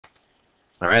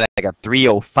All right, I got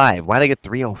 305. Why did I get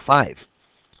 305?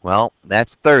 Well,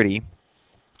 that's 30,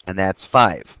 and that's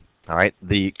 5. All right,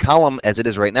 the column as it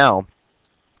is right now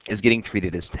is getting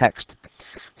treated as text.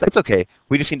 So that's okay.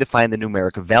 We just need to find the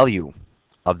numeric value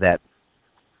of that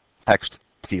text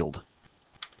field.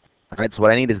 All right, so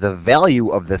what I need is the value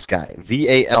of this guy,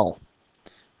 VAL.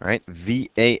 All right,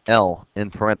 VAL in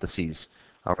parentheses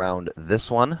around this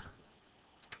one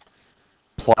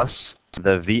plus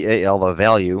the VAL, the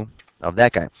value of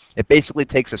that guy. It basically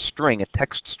takes a string, a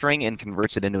text string, and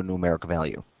converts it into a numeric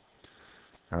value.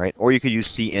 All right, or you could use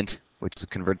cint, which is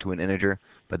convert to an integer,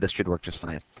 but this should work just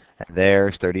fine. And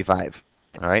there's 35.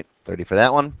 All right, 30 for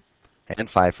that one, and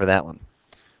 5 for that one.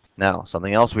 Now,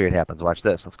 something else weird happens. Watch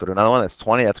this. Let's go to another one. That's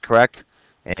 20. That's correct.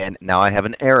 And now I have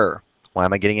an error. Why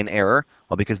am I getting an error?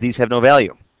 Well, because these have no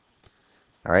value.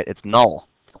 All right, it's null.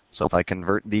 So if I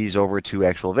convert these over to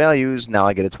actual values, now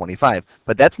I get a 25.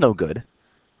 But that's no good.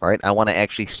 All right, I want to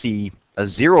actually see a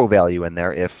 0 value in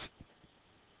there if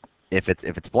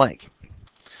it's blank.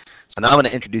 So now I'm going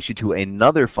to introduce you to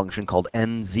another function called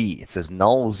NZ. It says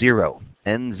null 0,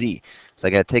 NZ. So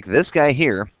I got to take this guy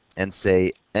here and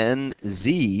say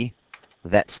NZ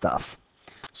that stuff.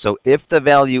 So if the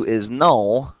value is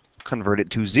null, convert it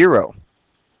to 0.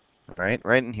 Right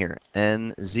in here,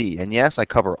 NZ. And yes, I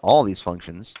cover all these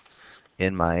functions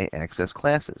in my Access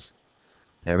classes.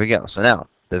 There we go. So now,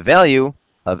 the value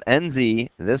of NZ,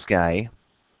 this guy,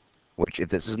 which if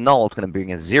this is null, it's going to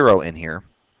bring a 0 in here.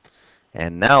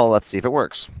 And now let's see if it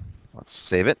works. Let's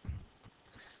save it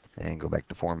and go back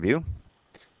to form view.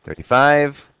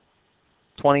 35,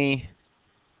 20,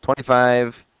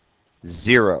 25,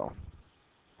 0.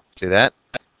 See that?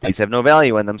 These have no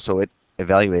value in them, so it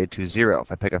evaluated to 0.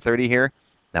 If I pick a 30 here,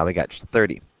 now we got just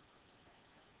 30.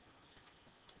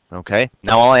 Okay,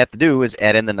 now all I have to do is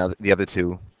add in the other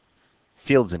two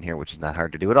fields in here, which is not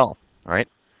hard to do at all. All right,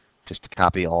 just to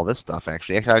copy all this stuff,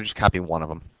 actually I'll just copy one of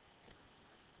them.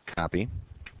 Copy.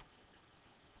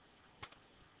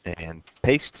 And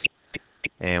paste.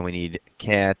 And we need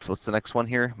cat, what's the next one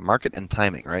here? Market and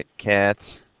timing, right?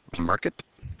 Cat market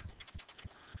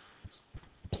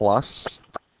plus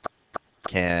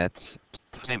cat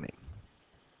timing.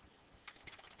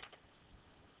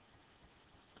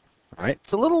 All right,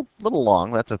 it's a little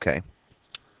long. That's okay.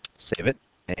 Save it,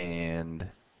 and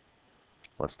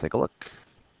let's take a look.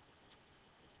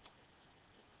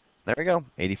 There we go.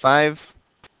 85,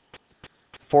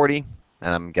 40,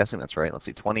 and I'm guessing that's right. Let's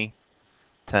see, 20,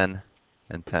 10,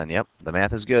 and 10. Yep, the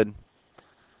math is good.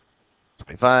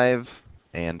 25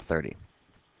 and 30.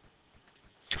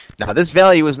 Now this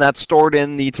value is not stored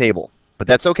in the table. But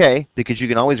that's okay, because you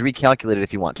can always recalculate it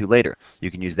if you want to later.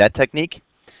 You can use that technique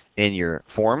in your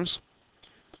forms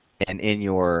and in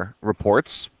your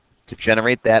reports to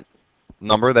generate that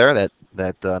number there,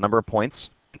 that number of points.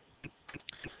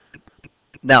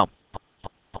 Now,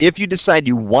 if you decide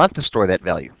you want to store that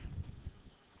value,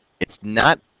 it's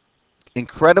not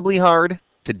incredibly hard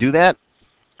to do that.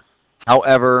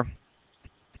 However,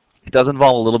 it does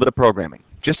involve a little bit of programming,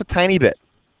 just a tiny bit.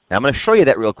 Now, I'm going to show you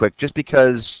that real quick just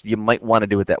because you might want to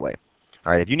do it that way.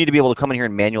 All right, if you need to be able to come in here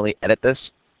and manually edit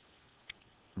this,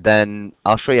 then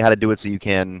I'll show you how to do it so you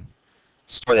can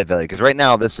store that value. Because right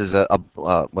now, this is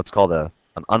what's called an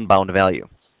unbound value.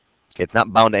 Okay, it's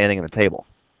not bound to anything in the table.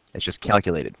 It's just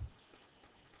calculated.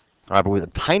 All right, but with a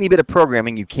tiny bit of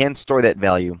programming, you can store that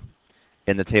value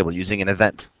in the table using an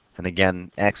event. And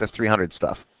again, Access 300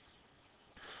 stuff.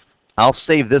 I'll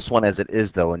save this one as it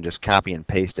is, though, and just copy and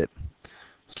paste it,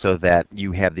 so that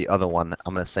you have the other one.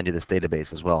 I'm going to send you this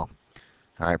database as well.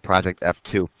 All right, project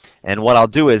F2. And what I'll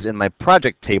do is in my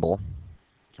project table,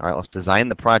 all right, let's design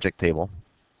the project table.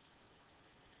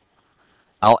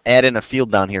 I'll add in a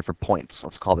field down here for points.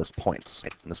 Let's call this points.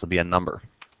 And this will be a number.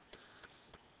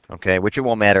 Okay, which it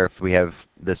won't matter if we have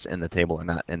this in the table or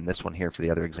not in this one here for the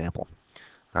other example.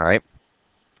 All right,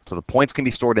 so the points can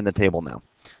be stored in the table now.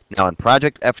 Now in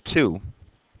project F2,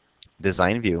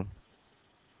 design view,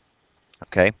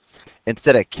 okay,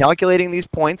 instead of calculating these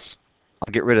points,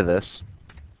 I'll get rid of this,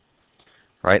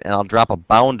 right, and I'll drop a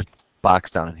bound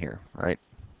box down in here, right,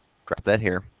 drop that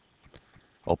here,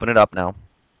 open it up now,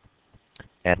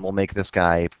 and we'll make this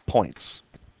guy points,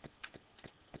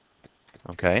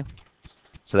 okay,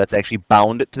 so that's actually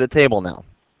bound to the table now,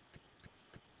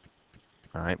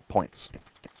 all right, points,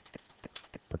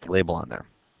 put the label on there.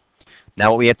 Now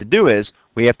what we have to do is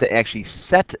we have to actually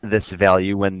set this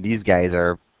value when these guys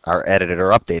are edited or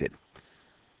updated.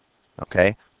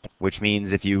 Okay, which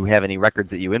means if you have any records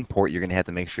that you import, you're going to have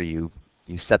to make sure you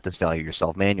set this value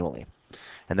yourself manually.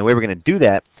 And the way we're going to do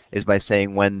that is by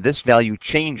saying when this value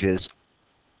changes,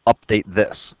 update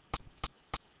this.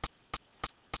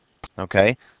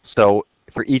 Okay, so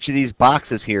for each of these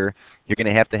boxes here, you're going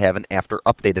to have an after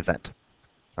update event.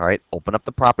 All right, open up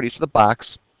the properties for the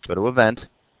box, go to event,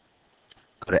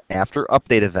 go to after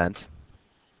update event,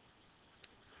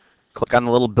 click on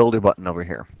the little builder button over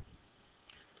here,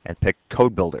 and pick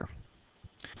code builder.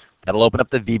 That'll open up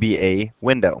the VBA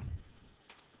window.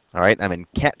 All right, I'm in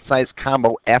cat size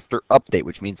combo after update,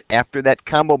 which means after that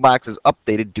combo box is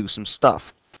updated, do some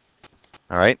stuff.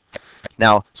 All right,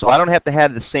 now, so I don't have to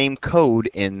have the same code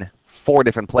in 4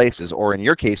 different places, or in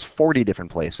your case, 40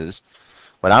 different places.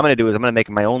 What I'm going to do is I'm going to make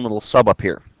my own little sub up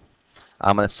here.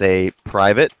 I'm going to say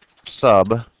private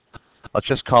sub, let's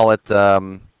just call it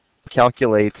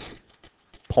calculate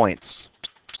points.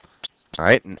 All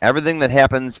right, and everything that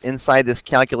happens inside this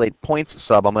calculate points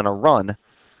sub, I'm going to run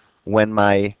when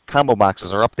my combo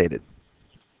boxes are updated.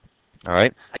 All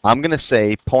right, I'm going to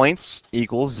say points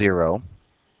equals 0.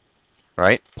 All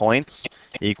right, points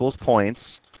equals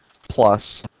points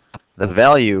plus the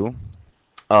value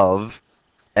of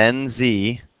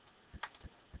NZ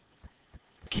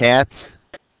cat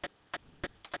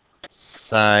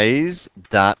size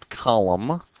dot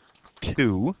column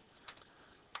 2.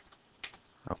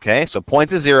 Okay, so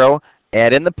points is 0.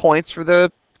 Add in the points for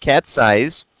the cat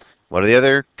size. What are the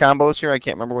other combos here? I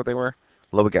can't remember what they were.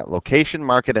 We got location,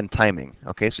 market, and timing.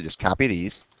 Okay, so just copy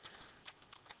these.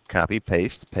 Copy,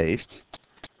 paste, paste.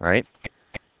 All right.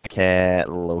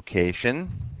 Cat location.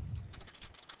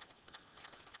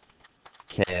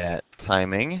 Cat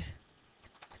timing.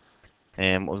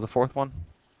 And what was the 4th one?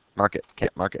 Market.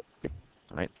 Cat market.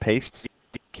 All right, paste.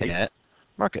 Cat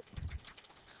market.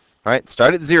 All right,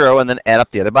 start at 0 and then add up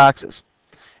the other boxes.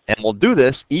 And we'll do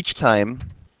this each time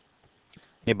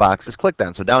a box is clicked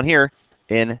on. So down here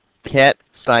in cat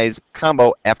size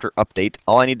combo after update,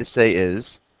 all I need to say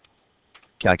is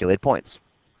calculate points.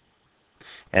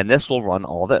 And this will run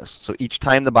all this. So each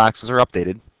time the boxes are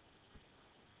updated,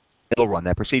 it'll run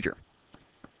that procedure.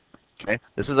 Okay,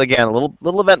 this is again a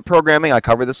little event programming. I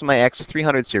cover this in my Access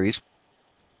 300 series.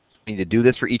 You need to do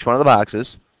this for each one of the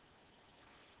boxes.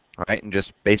 All right, and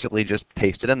just basically just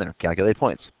paste it in there, calculate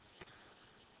points.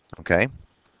 Okay,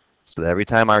 so that every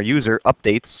time our user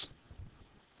updates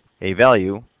a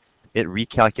value, it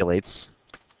recalculates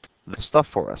the stuff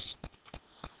for us.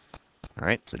 All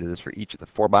right, so do this for each of the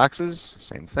 4 boxes.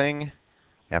 Same thing.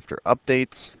 After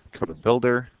update, go to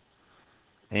builder,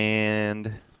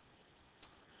 and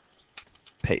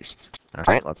paste. All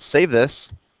right, let's save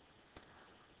this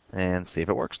and see if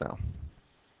it works now.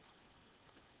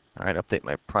 All right, update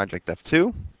my project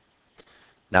F2.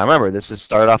 Now remember, this is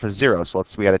started off as 0, so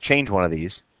we got to change one of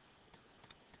these.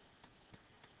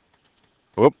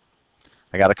 Whoop!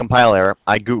 I got a compile error.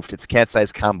 I goofed. It's cat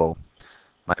size combo.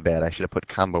 My bad. I should have put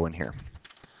combo in here.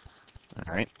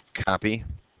 All right, copy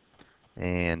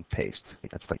and paste.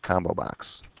 That's the combo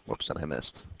box. Whoops, and I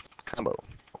missed. Combo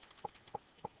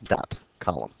dot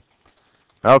column.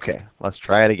 Okay, let's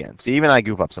try it again. See, even I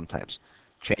goof up sometimes.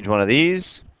 Change one of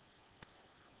these.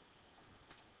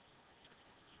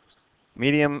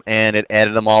 Medium, and it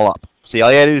added them all up. See,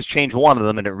 all you gotta do is change one of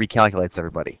them and it recalculates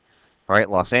everybody. All right,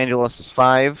 Los Angeles is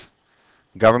 5.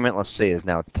 Government, let's say, is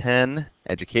now 10.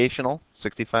 Educational,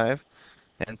 65.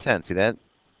 And 10. See that?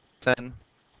 10,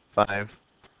 5,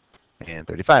 and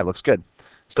 35. Looks good.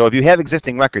 So if you have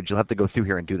existing records, you'll have to go through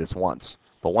here and do this once.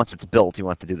 But once it's built, you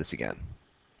want to do this again.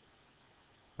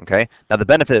 Okay? Now the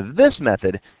benefit of this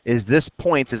method is this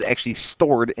points is actually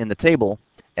stored in the table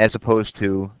as opposed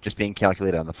to just being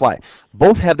calculated on the fly.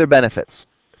 Both have their benefits.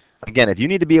 Again, if you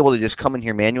need to be able to just come in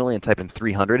here manually and type in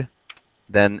 300,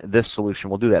 then this solution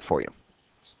will do that for you.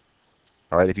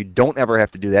 All right, if you don't ever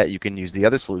have to do that, you can use the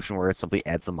other solution where it simply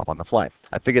adds them up on the fly.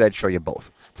 I figured I'd show you both.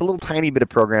 It's a little tiny bit of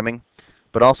programming,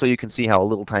 but also you can see how a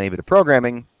little tiny bit of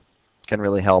programming can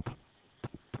really help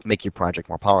make your project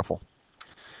more powerful.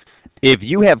 If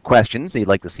you have questions that you'd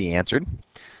like to see answered,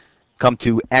 come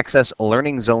to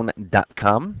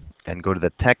accesslearningzone.com and go to the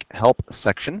Tech Help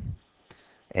section,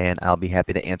 and I'll be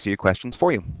happy to answer your questions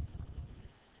for you.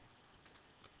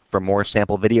 For more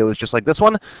sample videos just like this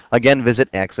one, again, visit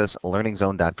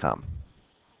accesslearningzone.com.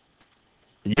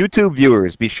 YouTube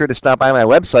viewers, be sure to stop by my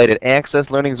website at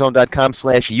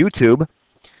accesslearningzone.com/YouTube.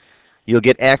 You'll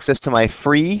get access to my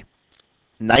free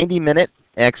 90-minute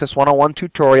Access 101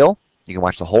 tutorial. You can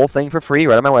watch the whole thing for free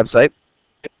right on my website.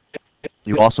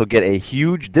 You also get a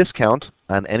huge discount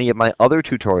on any of my other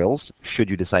tutorials, should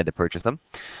you decide to purchase them.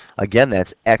 Again,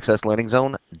 that's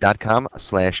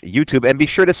accesslearningzone.com/YouTube. And be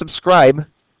sure to subscribe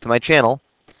to my channel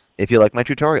if you like my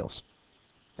tutorials.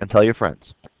 And tell your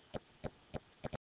friends.